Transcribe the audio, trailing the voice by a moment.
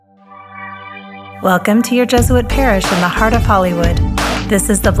Welcome to your Jesuit parish in the heart of Hollywood. This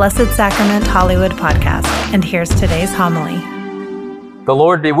is the Blessed Sacrament Hollywood podcast, and here's today's homily. The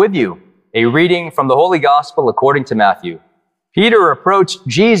Lord be with you. A reading from the Holy Gospel according to Matthew. Peter approached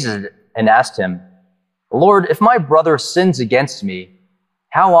Jesus and asked him, "Lord, if my brother sins against me,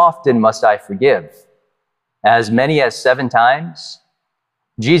 how often must I forgive? As many as 7 times?"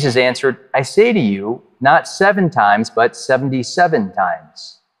 Jesus answered, "I say to you, not 7 times, but 77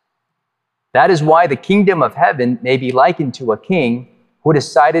 times. That is why the kingdom of heaven may be likened to a king who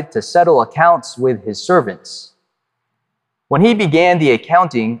decided to settle accounts with his servants. When he began the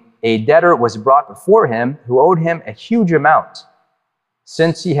accounting, a debtor was brought before him who owed him a huge amount.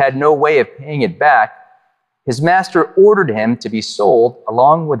 Since he had no way of paying it back, his master ordered him to be sold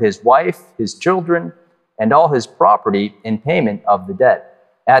along with his wife, his children, and all his property in payment of the debt.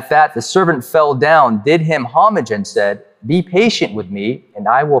 At that, the servant fell down, did him homage, and said, 'Be patient with me, and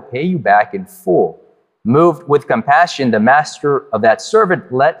I will pay you back in full.' Moved with compassion, the master of that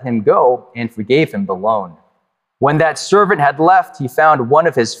servant let him go and forgave him the loan. When that servant had left, he found one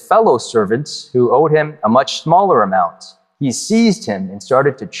of his fellow servants who owed him a much smaller amount. He seized him and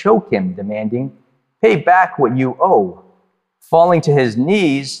started to choke him, demanding, 'Pay back what you owe.' Falling to his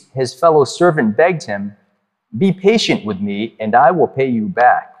knees, his fellow servant begged him, 'Be patient with me, and I will pay you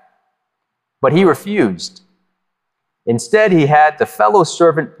back.' But he refused. Instead, he had the fellow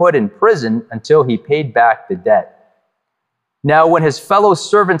servant put in prison until he paid back the debt. Now, when his fellow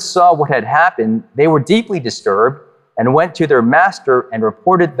servants saw what had happened, they were deeply disturbed and went to their master and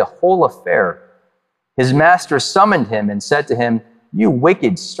reported the whole affair. His master summoned him and said to him, 'You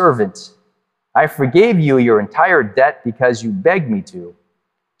wicked servant, I forgave you your entire debt because you begged me to.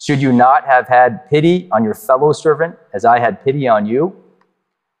 Should you not have had pity on your fellow servant as I had pity on you?'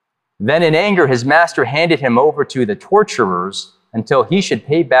 Then in anger, his master handed him over to the torturers until he should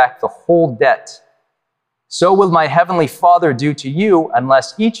pay back the whole debt. So will my heavenly Father do to you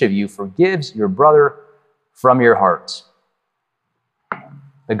unless each of you forgives your brother from your heart."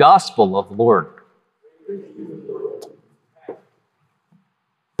 The Gospel of the Lord.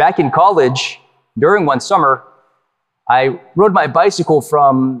 Back in college, during one summer, I rode my bicycle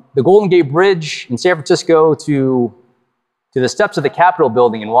from the Golden Gate Bridge in San Francisco to the steps of the Capitol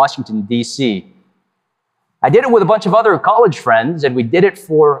building in Washington, D.C. I did it with a bunch of other college friends, and we did it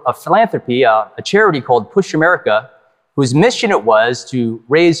for a philanthropy, a charity called Push America, whose mission it was to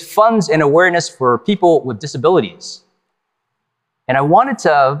raise funds and awareness for people with disabilities. And I wanted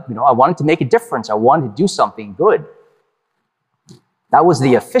to make a difference. I wanted to do something good. That was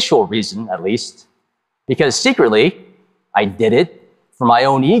the official reason, at least, because secretly, I did it for my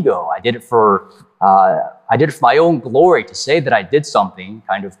own ego. I did it for my own glory, to say that I did something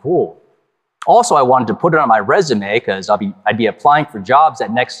kind of cool. Also, I wanted to put it on my resume because I'd be applying for jobs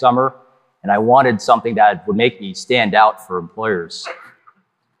that next summer, and I wanted something that would make me stand out for employers.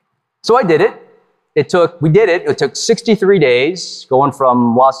 So I did it. We did it. It took 63 days, going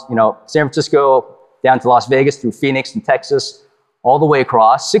from San Francisco down to Las Vegas through Phoenix and Texas, all the way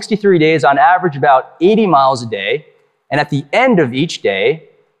across. 63 days on average, about 80 miles a day. And at the end of each day,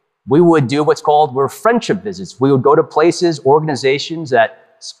 we would do what's called friendship visits. We would go to places, organizations that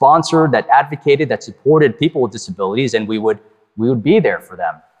sponsored, that advocated, that supported people with disabilities, and we would be there for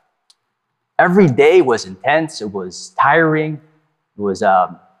them. Every day was intense. It was tiring. It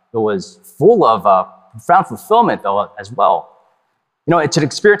was full of profound fulfillment, though, as well. It's an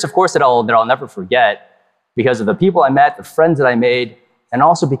experience, of course, that I'll never forget because of the people I met, the friends that I made, and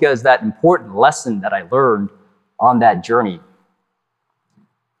also because that important lesson that I learned on that journey.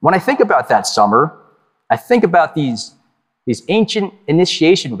 When I think about that summer, I think about these ancient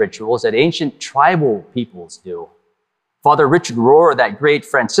initiation rituals that ancient tribal peoples do. Father Richard Rohr, that great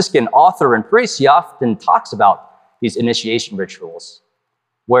Franciscan author and priest, he often talks about these initiation rituals,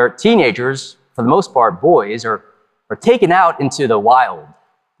 where teenagers, for the most part boys, are taken out into the wild.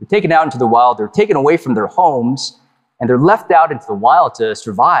 They're taken out into the wild, they're taken away from their homes, and they're left out into the wild to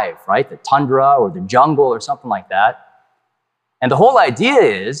survive, right? The tundra or the jungle or something like that. And the whole idea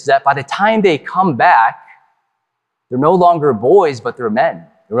is that by the time they come back, they're no longer boys, but they're men.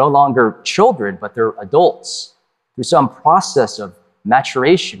 They're no longer children, but they're adults. Through some process of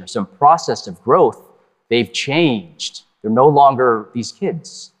maturation or some process of growth, they've changed. They're no longer these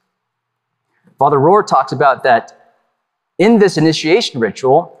kids. Father Rohr talks about that in this initiation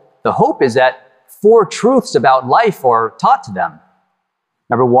ritual, the hope is that 4 truths about life are taught to them.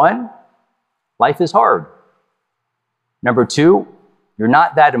 Number 1, life is hard. Number 2, you're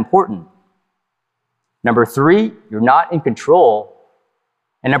not that important. Number 3, you're not in control.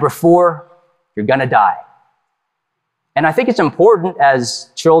 And number 4, you're gonna die. And I think it's important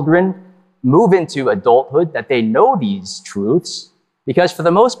as children move into adulthood that they know these truths, because for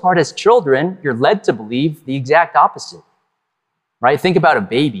the most part, as children, you're led to believe the exact opposite, right? Think about a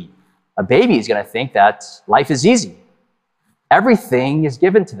baby. A baby is going to think that life is easy. Everything is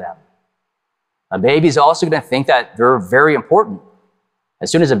given to them. A baby is also going to think that they're very important.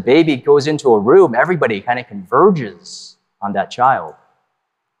 As soon as a baby goes into a room, everybody kind of converges on that child.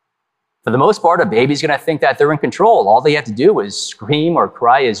 For the most part, a baby's going to think that they're in control. All they have to do is scream or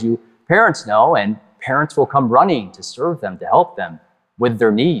cry, as you parents know, and parents will come running to serve them, to help them with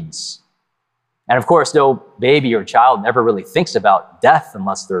their needs. And of course, no baby or child never really thinks about death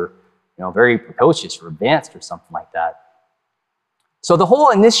unless they're, very precocious or advanced or something like that. So the whole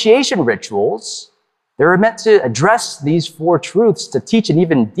initiation rituals, they're meant to address these four truths to teach an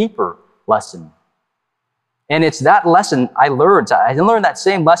even deeper lesson. And it's that lesson I learned. I learned that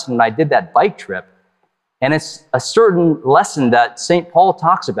same lesson when I did that bike trip. And it's a certain lesson that St. Paul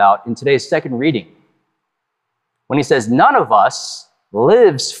talks about in today's second reading, when he says, none of us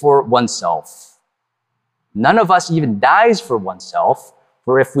lives for oneself. None of us even dies for oneself.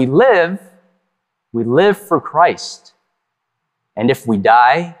 For if we live for Christ. And if we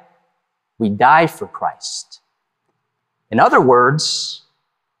die for Christ. In other words,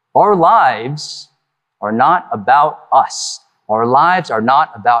 our lives are not about us. Our lives are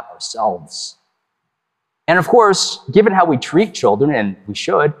not about ourselves. And of course, given how we treat children, and we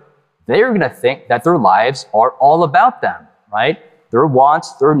should, they're going to think that their lives are all about them, right? Their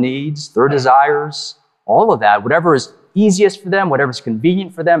wants, their needs, their desires, all of that, whatever is easiest for them, whatever's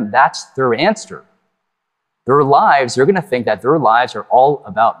convenient for them, that's their answer. Their lives, they're going to think that their lives are all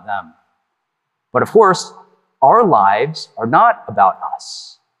about them. But of course, our lives are not about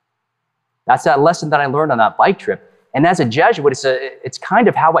us. That's that lesson that I learned on that bike trip. And as a Jesuit, it's kind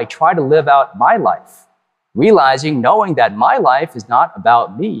of how I try to live out my life, knowing that my life is not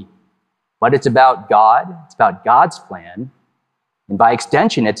about me, but it's about God, it's about God's plan. And by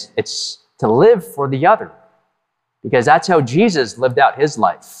extension, it's to live for the other, because that's how Jesus lived out his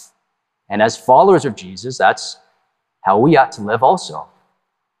life. And as followers of Jesus, that's how we ought to live also.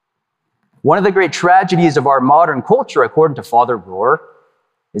 One of the great tragedies of our modern culture, according to Father Rohr,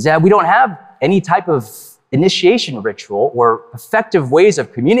 is that we don't have any type of initiation ritual or effective ways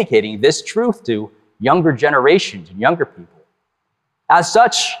of communicating this truth to younger generations and younger people. As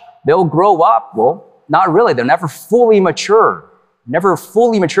such, they'll grow up, well, not really, they'll never fully mature. And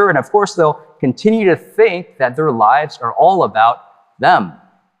of course, they'll continue to think that their lives are all about them.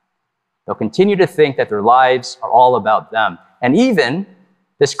 They'll continue to think that their lives are all about them. And even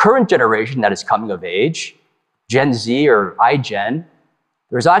this current generation that is coming of age, Gen Z or iGen,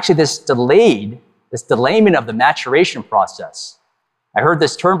 there's actually this delayment of the maturation process. I heard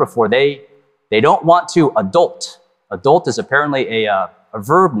this term before. They don't want to adult. Adult is apparently a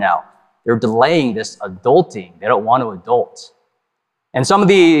verb now. They're delaying this adulting. They don't want to adult. And some of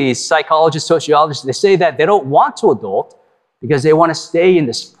the psychologists, sociologists, they say that they don't want to adult because they want to stay in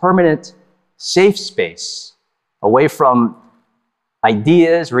this permanent safe space, away from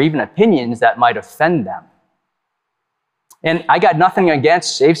ideas or even opinions that might offend them. And I got nothing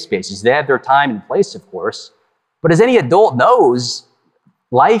against safe spaces. They have their time and place, of course. But as any adult knows,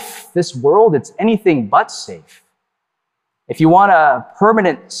 life, this world, it's anything but safe. If you want a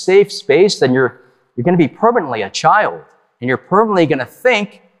permanent safe space, then you're going to be permanently a child. And you're permanently going to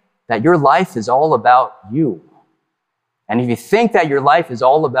think that your life is all about you. And if you think that your life is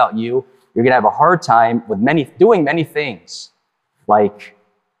all about you, you're going to have a hard time with doing many things, like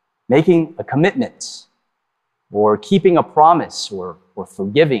making a commitment, or keeping a promise, or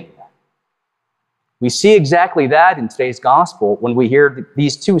forgiving. We see exactly that in today's gospel when we hear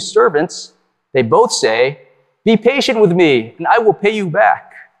these two servants. They both say, "Be patient with me, and I will pay you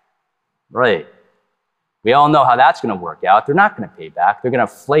back." Right. We all know how that's going to work out. They're not going to pay back. They're going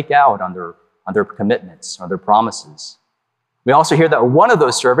to flake out on their commitments, on their promises. We also hear that one of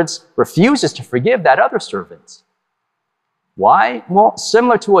those servants refuses to forgive that other servant. Why? Well,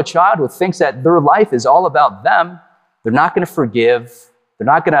 similar to a child who thinks that their life is all about them, they're not going to forgive. They're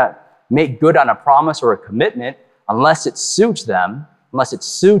not going to make good on a promise or a commitment unless it suits them, unless it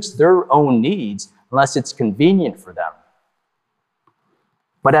suits their own needs, unless it's convenient for them.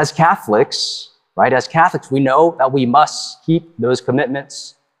 But as Catholics, we know that we must keep those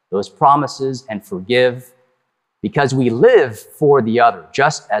commitments, those promises, and forgive, because we live for the other,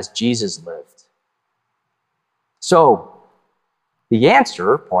 just as Jesus lived. So, the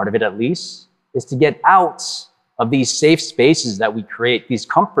answer, part of it at least, is to get out of these safe spaces that we create, these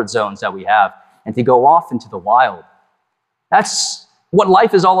comfort zones that we have, and to go off into the wild. That's what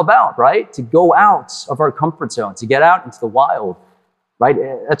life is all about, right? To go out of our comfort zone, to get out into the wild, right?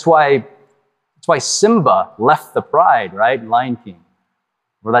 That's why That's why Simba left the pride, right, in Lion King.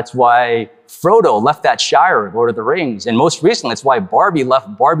 Or that's why Frodo left that Shire, Lord of the Rings. And most recently, it's why Barbie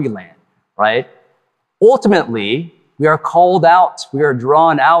left Barbie Land, right? Ultimately, we are called out, we are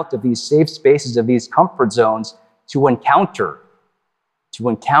drawn out of these safe spaces, of these comfort zones to encounter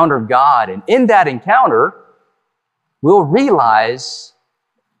God. And in that encounter, we'll realize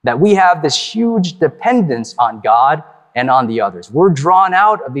that we have this huge dependence on God and on the others. We're drawn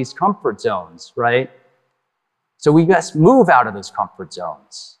out of these comfort zones, right? So we must move out of those comfort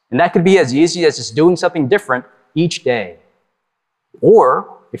zones. And that could be as easy as just doing something different each day.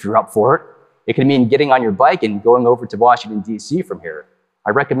 Or, if you're up for it, it could mean getting on your bike and going over to Washington, D.C. from here.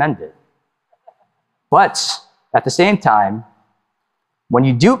 I recommend it. But at the same time, when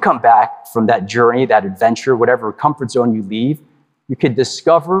you do come back from that journey, that adventure, whatever comfort zone you leave, you could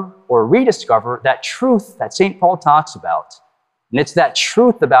discover or rediscover that truth that St. Paul talks about. And it's that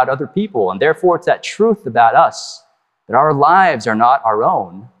truth about other people, and therefore it's that truth about us, that our lives are not our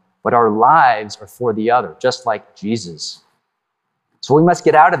own, but our lives are for the other, just like Jesus. So we must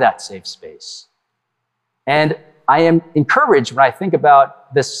get out of that safe space. And I am encouraged when I think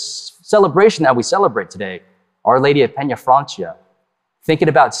about this celebration that we celebrate today, Our Lady of Peñafrancia, thinking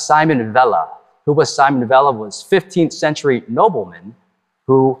about Simon Vela. Who was Simon Vela? Was 15th century nobleman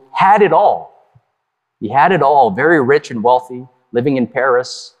who had it all. He had it all, very rich and wealthy, living in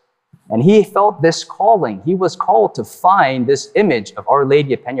Paris. And he felt this calling. He was called to find this image of Our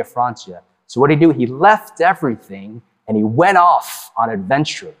Lady of Peñafrancia. So what did he do? He left everything and he went off on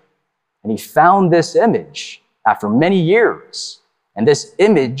adventure. And he found this image after many years. And this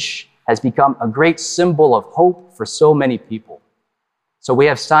image has become a great symbol of hope for so many people. So we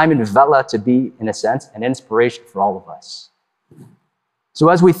have Simon Vela to be, in a sense, an inspiration for all of us. So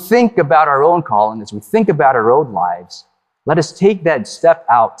as we think about our own calling, as we think about our own lives, let us take that step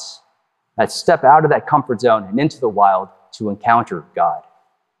out of that comfort zone and into the wild to encounter God.